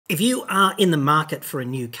If you are in the market for a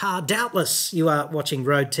new car, doubtless you are watching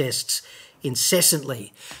road tests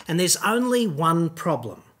incessantly. And there's only one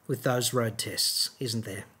problem with those road tests, isn't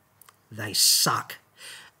there? They suck.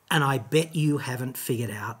 And I bet you haven't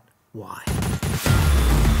figured out why.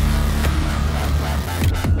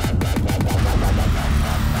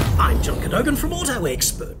 I'm John Cadogan from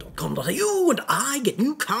AutoExpert.com.au and I get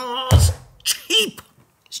new cars cheap.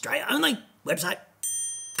 Australia only. Website.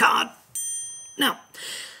 Card. Now,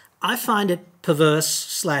 I find it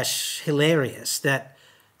perverse/hilarious that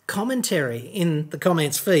commentary in the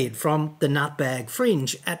comments feed from the nutbag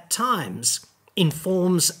fringe at times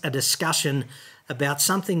informs a discussion about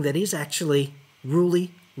something that is actually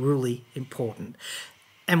really important.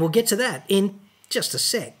 And we'll get to that in just a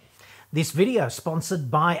sec. This video is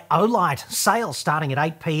sponsored by OLIGHT SALE, starting at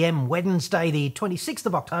 8 p.m. Wednesday the 26th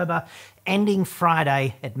of October, ending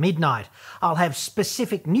Friday at midnight. I'll have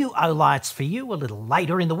specific new OLIGHTs for you a little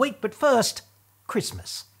later in the week, but first,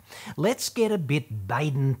 Christmas. Let's get a bit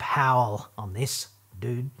Baden-Powell on this,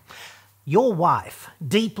 dude. Your wife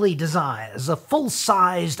deeply desires a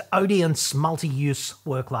full-sized Odiance multi-use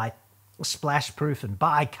worklight, splash-proof and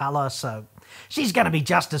bi-colour, so she's going to be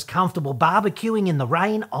just as comfortable barbecuing in the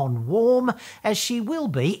rain on warm as she will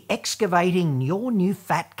be excavating your new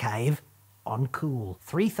fat cave on cool.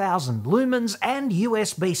 3,000 lumens and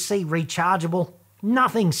USB-C rechargeable.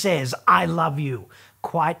 Nothing says I love you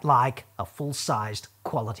quite like a full-sized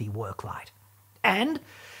quality worklight. And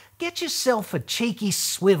get yourself a cheeky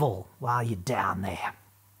Swivel while you're down there.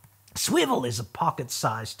 Swivel is a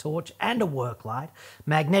pocket-sized torch and a worklight.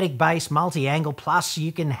 Magnetic base, multi-angle, plus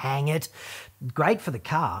you can hang it. Great for the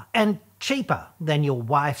car and cheaper than your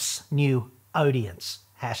wife's new Odiance.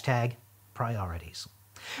 Hashtag priorities.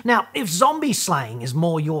 Now, if zombie slaying is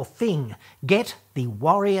more your thing, get the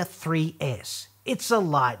Warrior 3S. It's a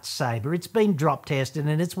lightsaber, it's been drop tested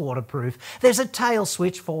and it's waterproof. There's a tail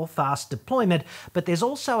switch for fast deployment, but there's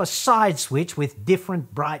also a side switch with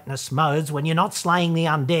different brightness modes when you're not slaying the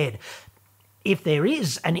undead. If there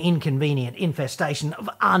is an inconvenient infestation of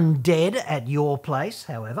undead at your place,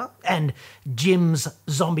 however, and Jim's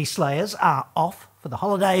zombie slayers are off for the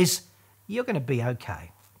holidays, you're going to be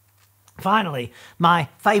okay. Finally, my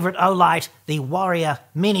favourite OLIGHT, the Warrior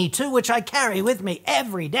Mini 2, which I carry with me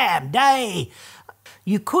every damn day.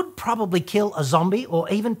 You could probably kill a zombie or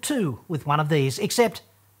even two with one of these, except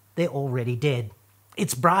they're already dead.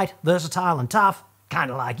 It's bright, versatile and tough,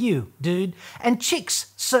 kind of like you, dude. And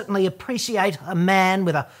chicks certainly appreciate a man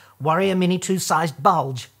with a Warrior Mini 2-sized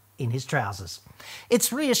bulge in his trousers.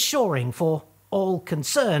 It's reassuring for all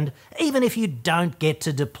concerned, even if you don't get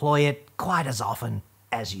to deploy it quite as often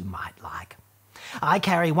as you might like. I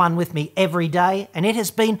carry one with me every day, and it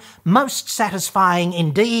has been most satisfying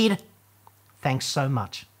indeed. Thanks so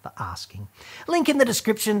much for asking. Link in the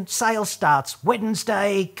description. Sale starts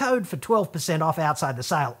Wednesday. Code for 12% off outside the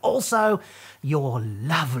sale. Also, your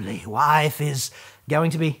lovely wife is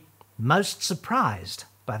going to be most surprised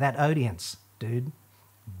by that Odiance, dude.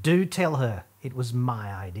 Do tell her it was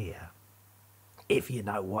my idea, if you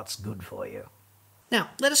know what's good for you.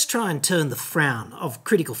 Now, let us try and turn the frown of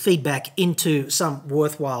critical feedback into some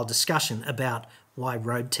worthwhile discussion about why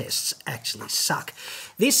road tests actually suck.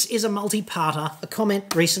 This is a multi-parter, a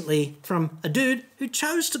comment recently from a dude who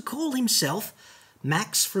chose to call himself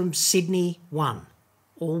Max from Sydney 1.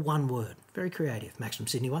 All one word. Very creative, Max from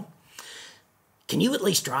Sydney 1. Can you at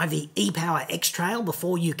least drive the e-Power X-Trail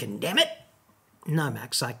before you condemn it? No,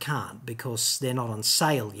 Max, I can't, because they're not on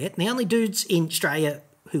sale yet. And the only dudes in Australia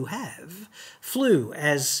who have flew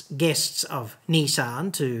as guests of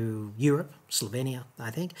Nissan to Europe, Slovenia, I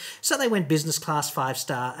think. So they went business class,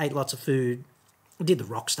 5-star, ate lots of food, did the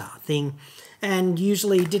rock star thing, and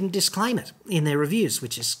usually didn't disclaim it in their reviews,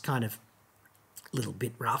 which is kind of a little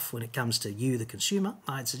bit rough when it comes to you, the consumer,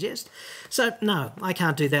 I'd suggest. So no, I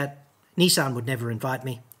can't do that. Nissan would never invite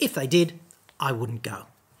me. If they did, I wouldn't go.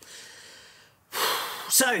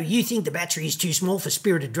 So you think the battery is too small for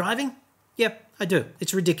spirited driving? Yep, I do.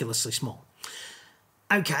 It's ridiculously small.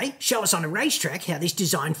 Okay, show us on a racetrack how this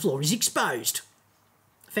design flaw is exposed.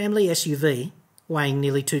 Family SUV weighing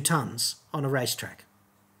nearly 2 tonnes on a racetrack.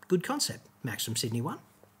 Good concept. Max from Sydney 1.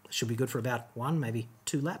 Should be good for about 1, maybe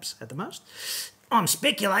 2 laps at the most. I'm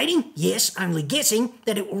speculating, yes, only guessing,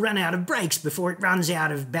 that it will run out of brakes before it runs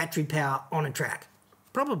out of battery power on a track.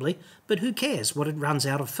 Probably, but who cares what it runs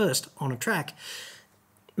out of first on a track?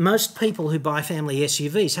 Most people who buy family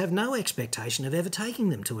SUVs have no expectation of ever taking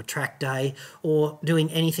them to a track day or doing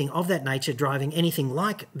anything of that nature, driving anything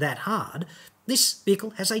like that hard. This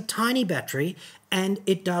vehicle has a tiny battery and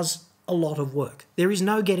it does a lot of work. There is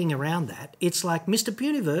no getting around that. It's like Mr.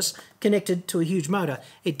 Puniverse connected to a huge motor.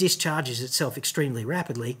 It discharges itself extremely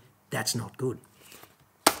rapidly. That's not good.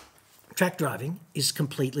 Track driving is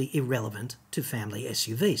completely irrelevant to family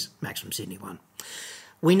SUVs, Max from Sydney 1.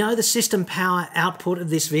 We know the system power output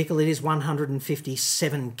of this vehicle, it is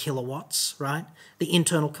 157 kilowatts, right? The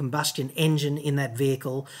internal combustion engine in that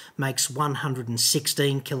vehicle makes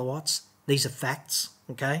 116 kilowatts. These are facts,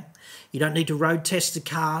 okay? You don't need to road test the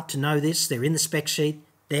car to know this. They're in the spec sheet.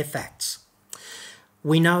 They're facts.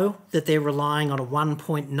 We know that they're relying on a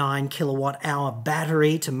 1.9 kilowatt hour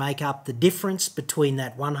battery to make up the difference between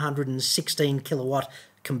that 116 kilowatt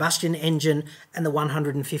combustion engine and the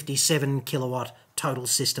 157 kilowatt total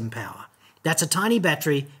system power. That's a tiny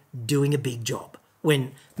battery doing a big job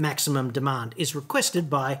when maximum demand is requested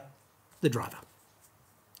by the driver.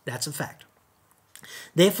 That's a fact.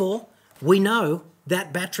 Therefore, we know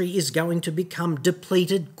that battery is going to become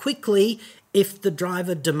depleted quickly if the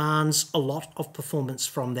driver demands a lot of performance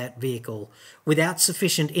from that vehicle without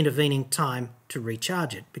sufficient intervening time to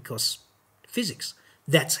recharge it, because physics.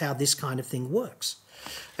 That's how this kind of thing works.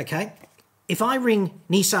 Okay? If I ring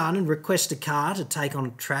Nissan and request a car to take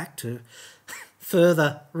on track to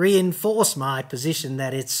further reinforce my position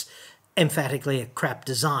that it's emphatically a crap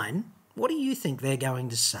design, what do you think they're going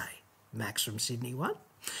to say? Max from Sydney 1?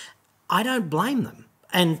 I don't blame them.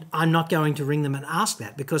 And I'm not going to ring them and ask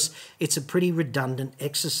that because it's a pretty redundant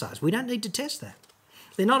exercise. We don't need to test that.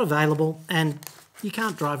 They're not available and you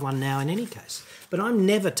can't drive one now in any case. But I'm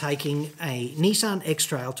never taking a Nissan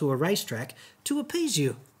X-Trail to a racetrack to appease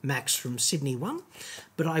you, Max from Sydney 1.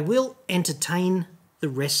 But I will entertain the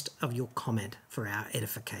rest of your comment for our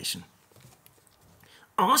edification.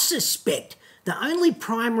 I suspect the only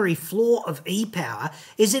primary flaw of e-Power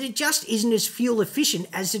is that it just isn't as fuel efficient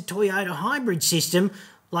as the Toyota hybrid system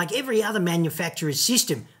like every other manufacturer's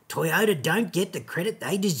system. Toyota don't get the credit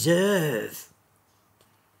they deserve.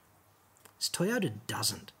 Toyota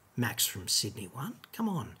doesn't, Max from Sydney 1. Come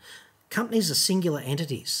on. Companies are singular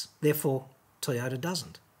entities, therefore Toyota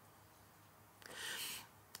doesn't.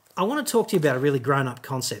 I want to talk to you about a really grown-up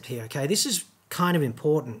concept here, okay? This is kind of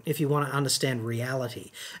important if you want to understand reality.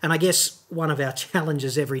 And I guess one of our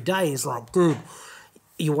challenges every day is like, dude,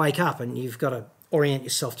 you wake up and you've got to orient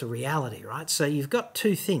yourself to reality, right? So you've got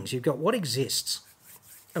two things. You've got what exists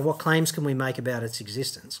and what claims can we make about its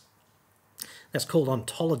existence. That's called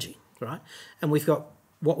ontology, right? And we've got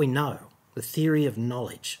what we know, the theory of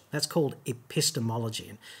knowledge. That's called epistemology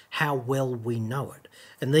and how well we know it.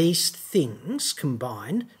 And these things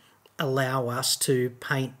combined allow us to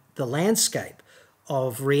paint the landscape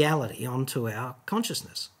of reality onto our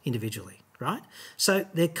consciousness individually, right? So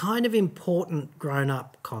they're kind of important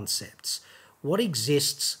grown-up concepts. What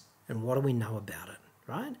exists and what do we know about it,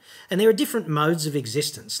 right? And there are different modes of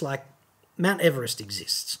existence, like Mount Everest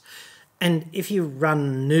exists. And if you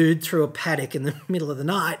run nude through a paddock in the middle of the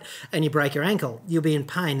night and you break your ankle, you'll be in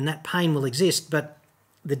pain and that pain will exist. But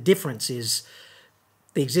the difference is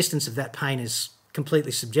the existence of that pain is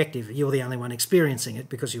completely subjective. You're the only one experiencing it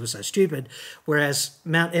because you were so stupid, whereas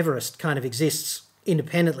Mount Everest kind of exists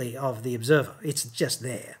independently of the observer. It's just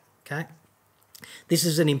there, okay? This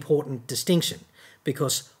is an important distinction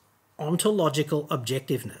because ontological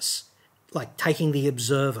objectiveness, like taking the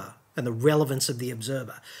observer and the relevance of the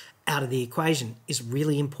observer out of the equation, is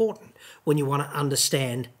really important when you want to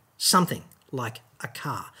understand something like a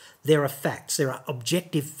car. There are facts, there are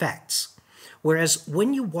objective facts. Whereas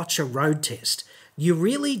when you watch a road test, you're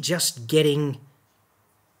really just getting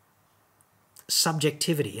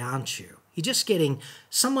subjectivity, aren't you? You're just getting,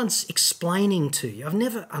 someone's explaining to you. I've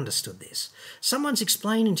never understood this. Someone's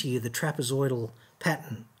explaining to you the trapezoidal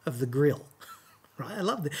pattern of the grille, right? I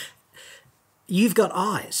love that. You've got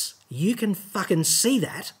eyes. You can fucking see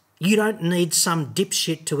that. You don't need some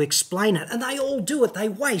dipshit to explain it. And they all do it. They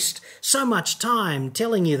waste so much time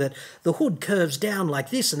telling you that the hood curves down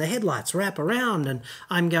like this and the headlights wrap around. And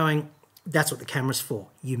I'm going, that's what the camera's for,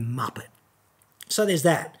 you muppet. So there's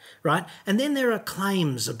that, right? And then there are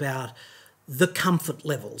claims about the comfort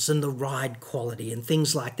levels and the ride quality and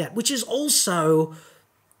things like that, which is also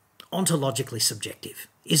ontologically subjective,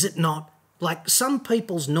 is it not? Like some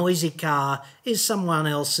people's noisy car is someone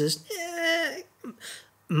else's.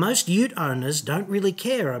 Most ute owners don't really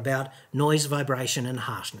care about noise, vibration and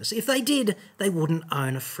harshness. If they did, they wouldn't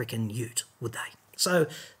own a frickin' ute, would they? So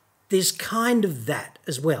there's kind of that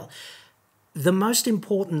as well. The most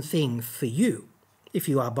important thing for you, if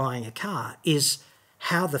you are buying a car, is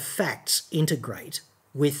how the facts integrate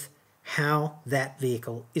with how that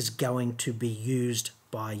vehicle is going to be used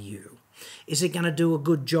by you. Is it going to do a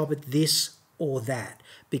good job at this or that,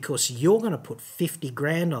 because you're going to put 50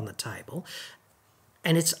 grand on the table.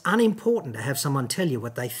 And it's unimportant to have someone tell you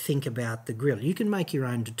what they think about the grill. You can make your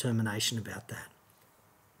own determination about that.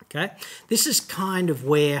 Okay? This is kind of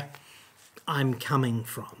where I'm coming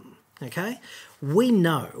from. Okay? We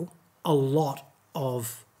know a lot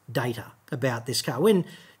of data about this car. When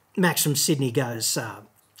Max from Sydney goes,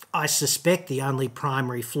 I suspect the only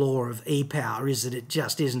primary flaw of e-Power is that it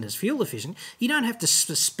just isn't as fuel efficient. You don't have to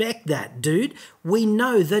suspect that, dude. We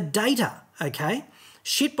know the data, okay?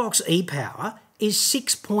 Shitbox e-Power is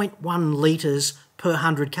 6.1 litres per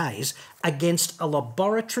 100 Ks against a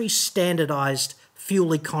laboratory standardised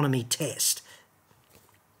fuel economy test.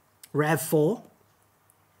 RAV4,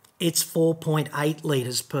 it's 4.8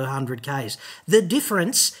 litres per 100 Ks. The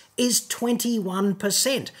difference is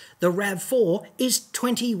 21%. The RAV4 is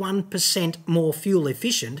 21% more fuel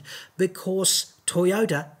efficient because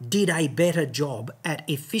Toyota did a better job at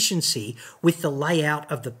efficiency with the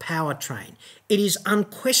layout of the powertrain. It is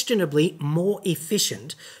unquestionably more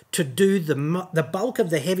efficient to do the bulk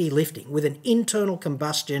of the heavy lifting with an internal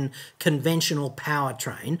combustion conventional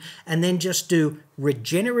powertrain and then just do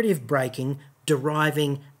regenerative braking,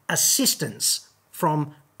 deriving assistance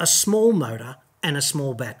from a small motor and a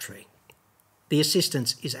small battery. The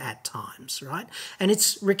assistance is at times, right? And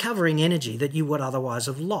it's recovering energy that you would otherwise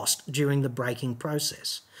have lost during the braking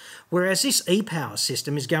process. Whereas this e-Power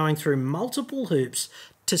system is going through multiple hoops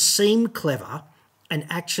to seem clever and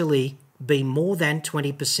actually be more than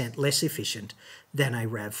 20% less efficient than a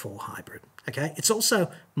RAV4 hybrid, okay? It's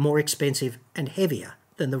also more expensive and heavier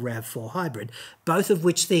than the RAV4 hybrid, both of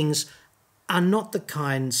which things are not the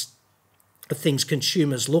kinds of things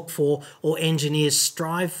consumers look for or engineers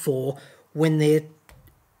strive for when they're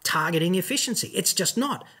targeting efficiency. It's just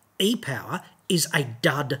not. E-Power is a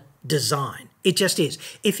dud design. It just is.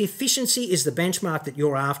 If efficiency is the benchmark that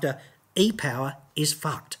you're after, e-Power is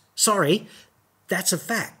fucked. Sorry, that's a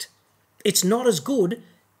fact. It's not as good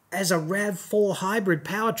as a RAV4 hybrid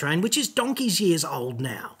powertrain, which is donkey's years old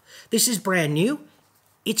now. This is brand new.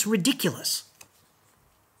 It's ridiculous.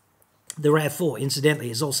 The RAV4,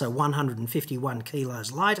 incidentally, is also 151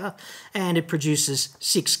 kilos lighter and it produces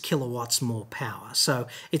 6 kilowatts more power. So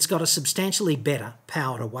it's got a substantially better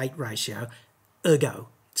power to weight ratio, ergo,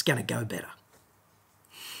 it's going to go better.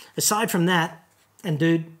 Aside from that, and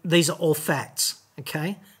dude, these are all facts,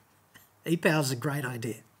 okay? E-Power's a great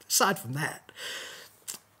idea. Aside from that.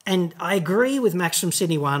 And I agree with Max from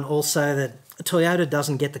Sydney 1 also that Toyota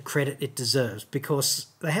doesn't get the credit it deserves because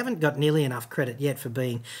they haven't got nearly enough credit yet for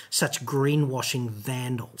being such greenwashing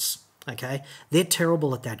vandals, okay? They're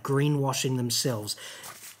terrible at that, greenwashing themselves.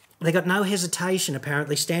 They got no hesitation,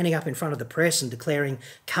 apparently, standing up in front of the press and declaring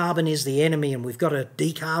carbon is the enemy and we've got to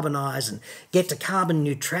decarbonise and get to carbon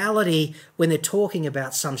neutrality when they're talking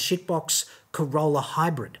about some shitbox Corolla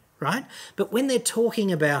hybrid, right? But when they're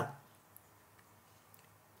talking about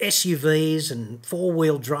SUVs and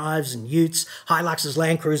four-wheel drives and utes, Hiluxes,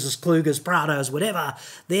 Land Cruisers, Klugers, Prados, whatever,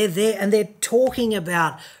 they're there and they're talking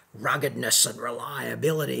about ruggedness and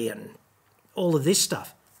reliability and all of this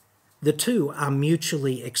stuff. The two are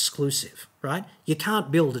mutually exclusive, right? You can't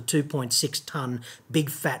build a 2.6-tonne big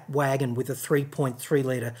fat wagon with a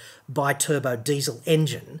 3.3-litre bi-turbo diesel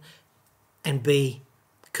engine and be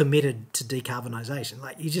committed to decarbonisation.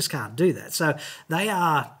 Like, you just can't do that. So they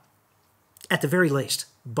are, at the very least,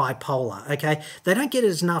 bipolar, okay? They don't get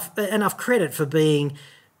enough credit for being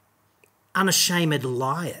unashamed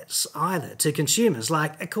liars either to consumers.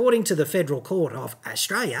 Like, according to the Federal Court of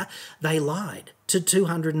Australia, they lied to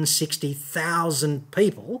 260,000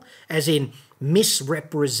 people, as in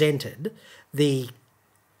misrepresented the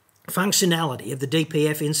functionality of the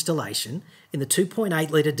DPF installation in the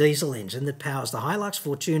 2.8-litre diesel engine that powers the Hilux,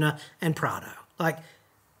 Fortuner and Prado. Like,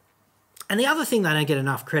 and the other thing they don't get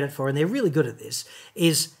enough credit for, and they're really good at this,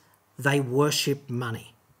 is they worship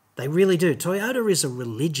money. They really do. Toyota is a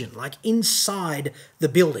religion, like inside the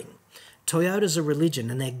building. Toyota's a religion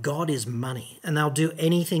and their god is money, and they'll do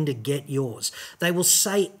anything to get yours. They will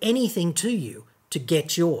say anything to you to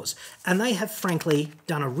get yours. And they have, frankly,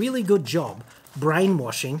 done a really good job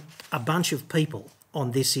brainwashing a bunch of people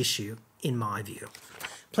on this issue, in my view.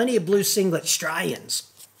 Plenty of blue singlet Australians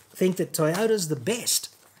think that Toyota's the best.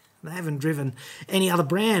 They haven't driven any other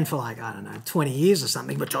brand for like, I don't know, 20 years or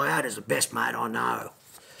something, but Toyota's the best, mate, I know.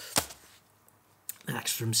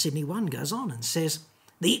 Max from Sydney 1 goes on and says,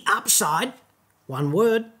 the upside, one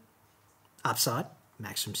word, upside,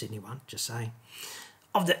 Max from Sydney 1, just saying,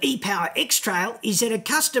 of the e-Power X-Trail is that a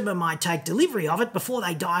customer might take delivery of it before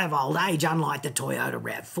they die of old age, unlike the Toyota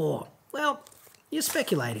RAV4. Well, You're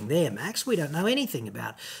speculating there, Max. We don't know anything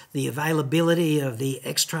about the availability of the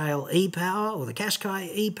X-Trail e-Power or the Qashqai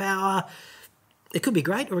e-Power. It could be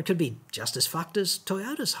great, or it could be just as fucked as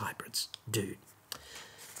Toyota's hybrids, dude.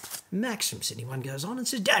 Max from Sydney 1 goes on and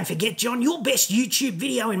says, don't forget, John, your best YouTube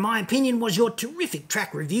video, in my opinion, was your terrific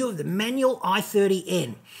track review of the manual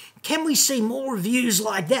i30N. Can we see more reviews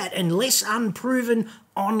like that and less unproven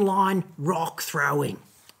online rock throwing?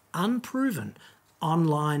 Unproven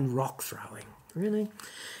online rock throwing. Really?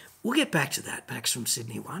 We'll get back to that, Max from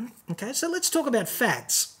Sydney 1. Okay, so let's talk about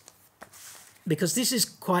facts, because this is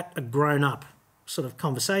quite a grown-up sort of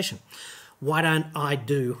conversation. Why don't I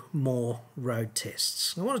do more road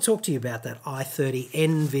tests? I want to talk to you about that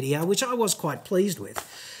i30N video, which I was quite pleased with.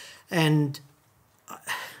 And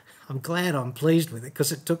I'm glad I'm pleased with it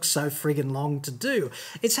because it took so friggin' long to do.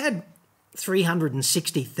 It's had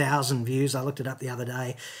 360,000 views. I looked it up the other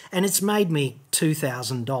day, and it's made me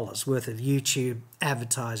 $2,000 worth of YouTube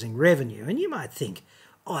advertising revenue. And you might think,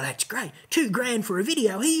 oh, that's great. $2,000 for a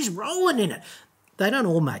video. He's rolling in it. They don't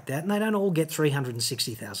all make that, and they don't all get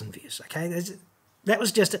 360,000 views, okay? That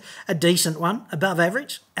was just a decent one, above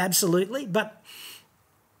average, absolutely.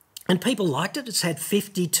 And people liked it. It's had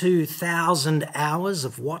 52,000 hours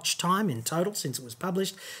of watch time in total since it was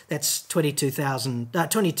published. That's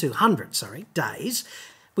 2,200 days,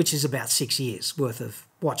 which is about 6 years worth of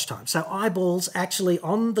watch time. So eyeballs actually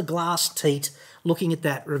on the glass teat looking at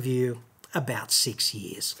that review, about 6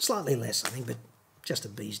 years. Slightly less, I think, but just a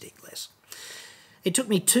bee's dick less. It took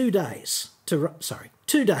me 2 days to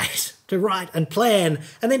write and plan,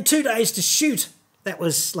 and then 2 days to shoot. That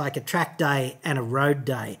was like a track day and a road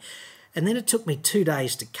day. And then it took me 2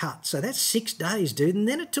 days to cut. So that's 6 days, dude. And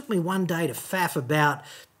then it took me 1 day to faff about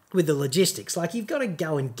with the logistics. Like, you've got to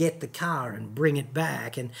go and get the car and bring it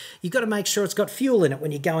back. And you've got to make sure it's got fuel in it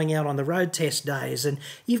when you're going out on the road test days. And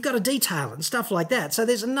you've got to detail it and stuff like that. So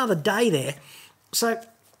there's another day there. So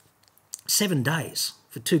 7 days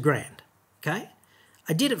for $2,000, okay?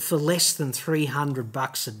 I did it for less than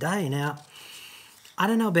 $300 a day. Now, I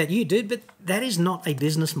don't know about you, dude, but that is not a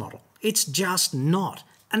business model. It's just not.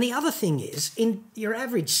 And the other thing is, in your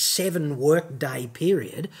average 7 work-day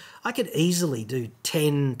period, I could easily do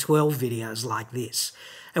 10, 12 videos like this.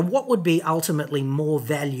 And what would be ultimately more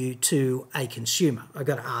value to a consumer? I've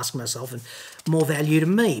got to ask myself, and more value to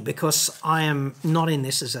me, because I am not in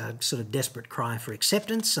this as a sort of desperate cry for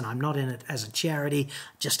acceptance, and I'm not in it as a charity,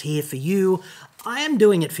 just here for you. I am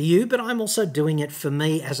doing it for you, but I'm also doing it for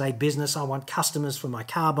me as a business. I want customers for my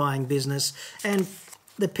car buying business, and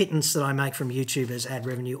the pittance that I make from YouTube as ad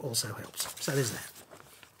revenue also helps. So there's that.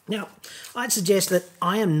 Now, I'd suggest that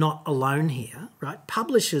I am not alone here, right?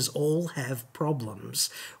 Publishers all have problems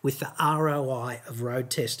with the ROI of road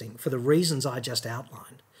testing for the reasons I just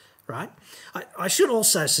outlined, right? I should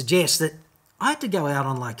also suggest that I had to go out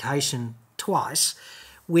on location twice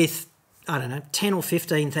with, I don't know, 10 or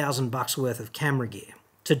 15,000 bucks worth of camera gear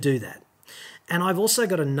to do that. And I've also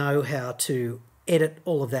got to know how to edit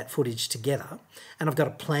all of that footage together, and I've got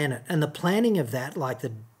to plan it. And the planning of that, like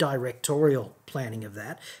the directorial planning of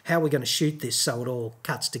that, how we're going to shoot this so it all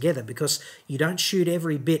cuts together, because you don't shoot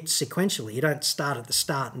every bit sequentially. You don't start at the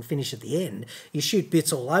start and finish at the end. You shoot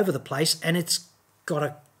bits all over the place, and it's got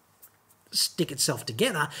to stick itself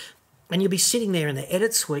together. And you'll be sitting there in the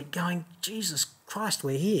edit suite going, Jesus Christ,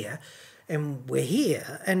 we're here,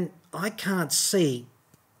 and I can't see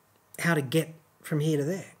how to get from here to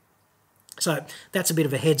there. So that's a bit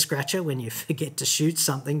of a head scratcher when you forget to shoot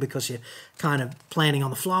something because you're kind of planning on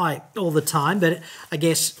the fly all the time, but I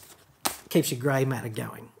guess keeps your grey matter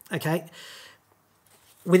going, okay?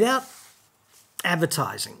 Without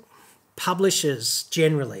advertising, publishers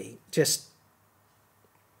generally just,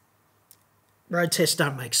 road tests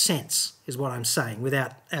don't make sense, is what I'm saying,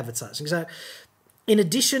 without advertising. So in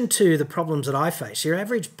addition to the problems that I face, your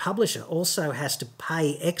average publisher also has to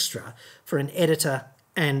pay extra for an editor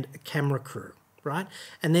and a camera crew, right?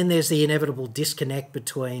 And then there's the inevitable disconnect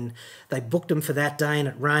between they booked them for that day and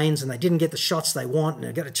it rains and they didn't get the shots they want and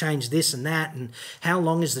they've got to change this and that, and how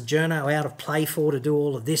long is the journo out of play for to do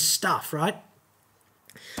all of this stuff, right?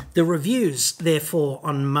 The reviews, therefore,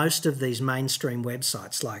 on most of these mainstream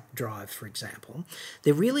websites like Drive, for example,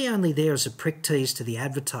 they're really only there as a prick tease to the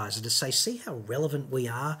advertiser to say, see how relevant we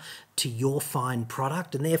are to your fine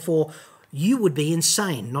product, and therefore you would be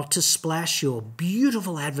insane not to splash your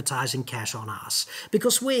beautiful advertising cash on us,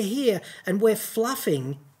 because we're here and we're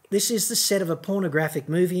fluffing. This is the set of a pornographic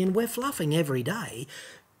movie and we're fluffing every day.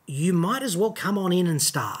 You might as well come on in and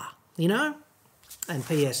star, you know? And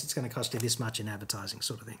P.S., it's going to cost you this much in advertising,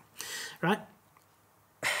 sort of thing, right?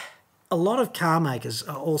 a lot of car makers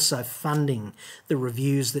are also funding the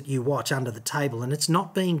reviews that you watch under the table, and it's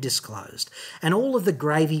not being disclosed. And all of the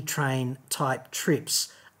gravy train type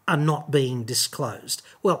trips are not being disclosed.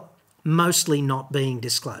 Well, mostly not being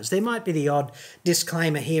disclosed. There might be the odd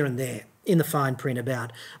disclaimer here and there in the fine print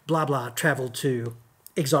about blah blah travel to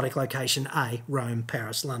exotic location A, Rome,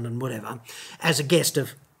 Paris, London, whatever, as a guest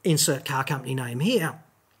of insert car company name here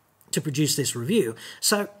to produce this review.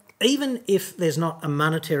 So even if there's not a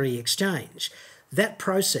monetary exchange, that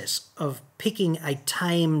process of picking a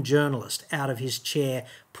tame journalist out of his chair,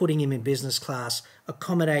 putting him in business class,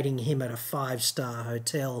 accommodating him at a 5-star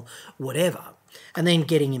hotel, whatever, and then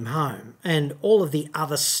getting him home, and all of the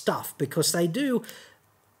other stuff, because they do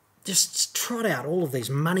just trot out all of these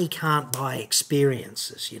money can't buy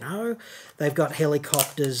experiences, you know. They've got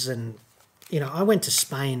helicopters and, you know, I went to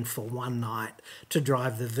Spain for one night to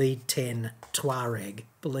drive the V10 Touareg,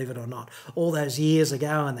 believe it or not, all those years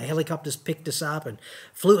ago, and the helicopters picked us up and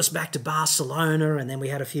flew us back to Barcelona, and then we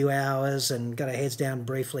had a few hours and got our heads down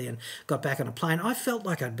briefly and got back on a plane. I felt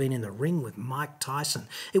like I'd been in the ring with Mike Tyson.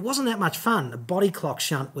 It wasn't that much fun. The body clock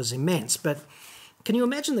shunt was immense, but can you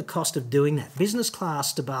imagine the cost of doing that? Business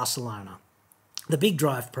class to Barcelona, the big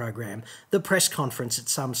drive program, the press conference at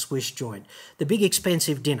some Swiss joint, the big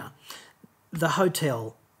expensive dinner, the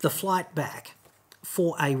hotel, the flight back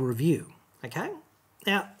for a review, okay?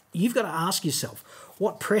 Now, you've got to ask yourself,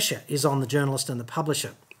 what pressure is on the journalist and the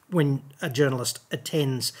publisher when a journalist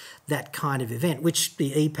attends that kind of event, which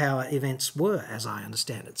the e-power events were, as I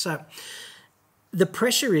understand it. So the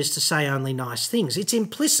pressure is to say only nice things. It's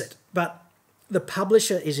implicit, but the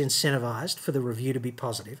publisher is incentivised for the review to be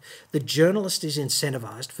positive. The journalist is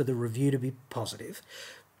incentivised for the review to be positive.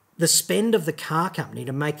 The spend of the car company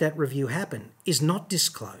to make that review happen is not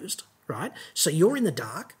disclosed, right? So you're in the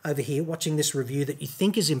dark over here watching this review that you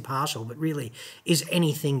think is impartial, but really is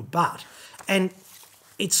anything but. And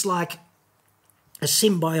it's like a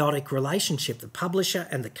symbiotic relationship, the publisher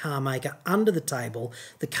and the car maker under the table.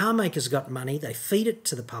 The car maker's got money, they feed it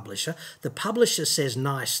to the publisher says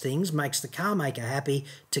nice things, makes the car maker happy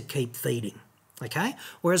to keep feeding, okay?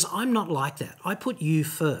 Whereas I'm not like that. I put you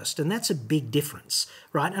first, and that's a big difference,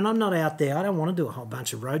 right? And I'm not out there, I don't want to do a whole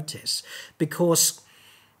bunch of road tests because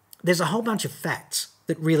there's a whole bunch of facts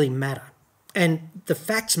that really matter. And the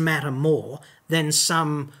facts matter more than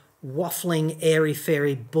some waffling,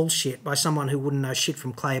 airy-fairy bullshit by someone who wouldn't know shit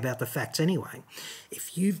from clay about the facts anyway.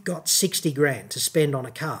 If you've got 60 grand to spend on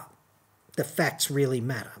a car, the facts really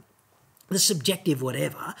matter. The subjective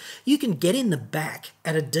whatever, you can get in the back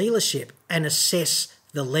at a dealership and assess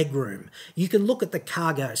the legroom. You can look at the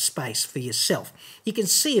cargo space for yourself. You can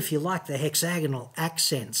see if you like the hexagonal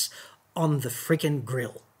accents on the frickin'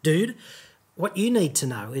 grille. Dude, what you need to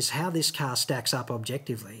know is how this car stacks up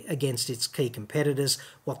objectively against its key competitors,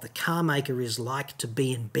 what the car maker is like to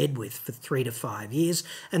be in bed with for 3 to 5 years,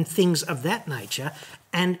 and things of that nature.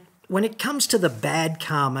 And when it comes to the bad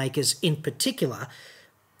car makers in particular,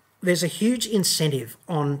 there's a huge incentive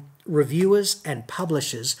on reviewers and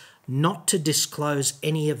publishers not to disclose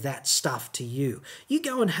any of that stuff to you. You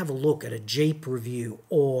go and have a look at a Jeep review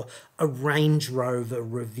or a Range Rover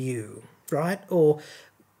review, right? Or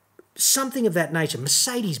something of that nature.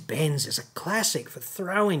 Mercedes-Benz is a classic for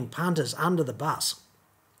throwing punters under the bus.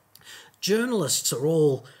 Journalists are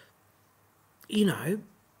all, you know,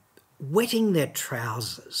 wetting their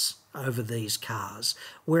trousers over these cars,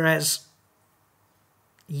 whereas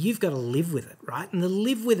you've got to live with it, right? And the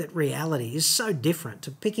live with it reality is so different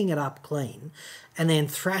to picking it up clean and then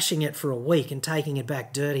thrashing it for a week and taking it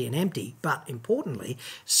back dirty and empty, but importantly,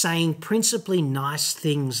 saying principally nice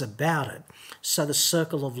things about it so the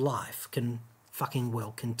circle of life can fucking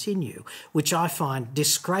well continue, which I find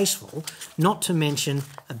disgraceful, not to mention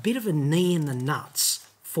a bit of a knee in the nuts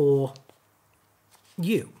for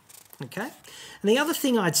you, okay? And the other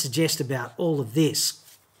thing I'd suggest about all of this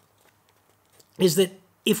is that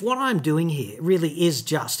if what I'm doing here really is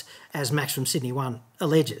just, as Max from Sydney 1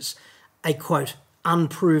 alleges, a, quote,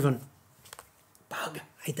 unproven, bug,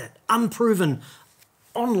 hate that, unproven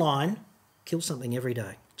online, kill something every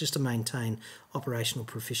day just to maintain operational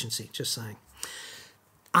proficiency, just saying.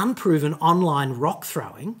 Unproven online rock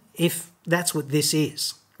throwing, if that's what this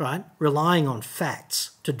is, right, relying on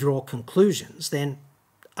facts to draw conclusions, then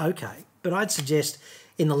okay. But I'd suggest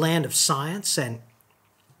in the land of science and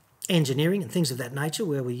engineering and things of that nature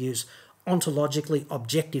where we use ontologically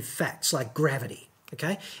objective facts like gravity,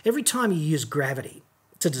 okay? Every time you use gravity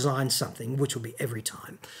to design something, which will be every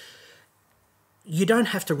time, you don't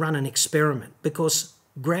have to run an experiment because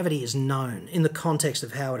gravity is known in the context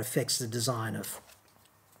of how it affects the design of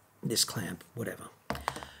this clamp, whatever.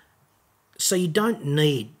 So you don't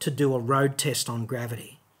need to do a road test on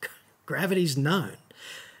gravity. Gravity's known.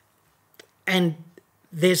 And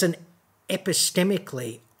there's an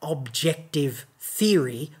epistemically objective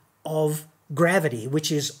theory of gravity,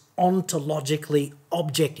 which is ontologically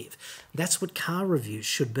objective. That's what car reviews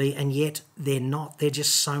should be, and yet they're not. They're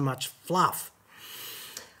just so much fluff.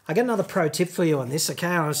 I got another pro tip for you on this, okay?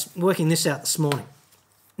 I was working this out this morning.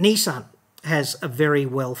 Nissan has a very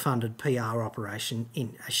well-funded PR operation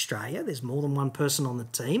in Australia. There's more than one person on the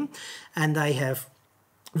team, and they have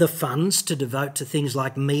the funds to devote to things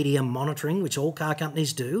like media monitoring, which all car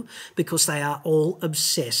companies do, because they are all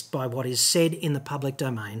obsessed by what is said in the public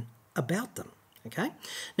domain about them, okay?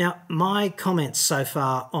 Now, my comments so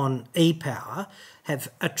far on e-Power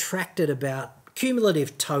have attracted about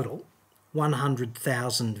cumulative total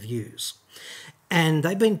 100,000 views. And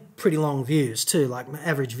they've been pretty long views too, like my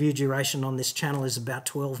average view duration on this channel is about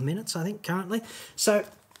 12 minutes, I think, currently. So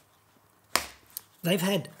they've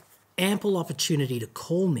had ample opportunity to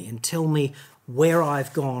call me and tell me where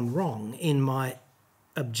I've gone wrong in my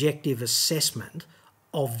objective assessment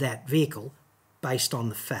of that vehicle based on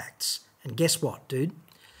the facts. And guess what, dude?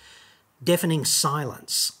 Deafening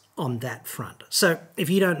silence on that front. So if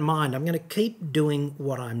you don't mind, I'm going to keep doing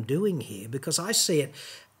what I'm doing here because I see it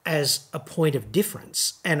as a point of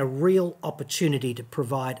difference and a real opportunity to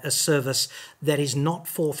provide a service that is not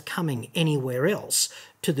forthcoming anywhere else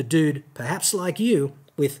to the dude, perhaps like you,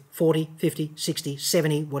 with 40, 50, 60,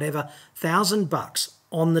 70, whatever, $1,000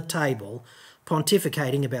 on the table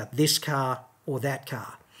pontificating about this car or that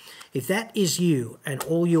car. If that is you and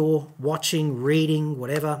all you're watching, reading,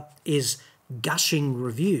 whatever, is gushing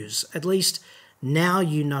reviews, at least now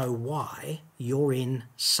you know why you're in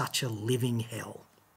such a living hell.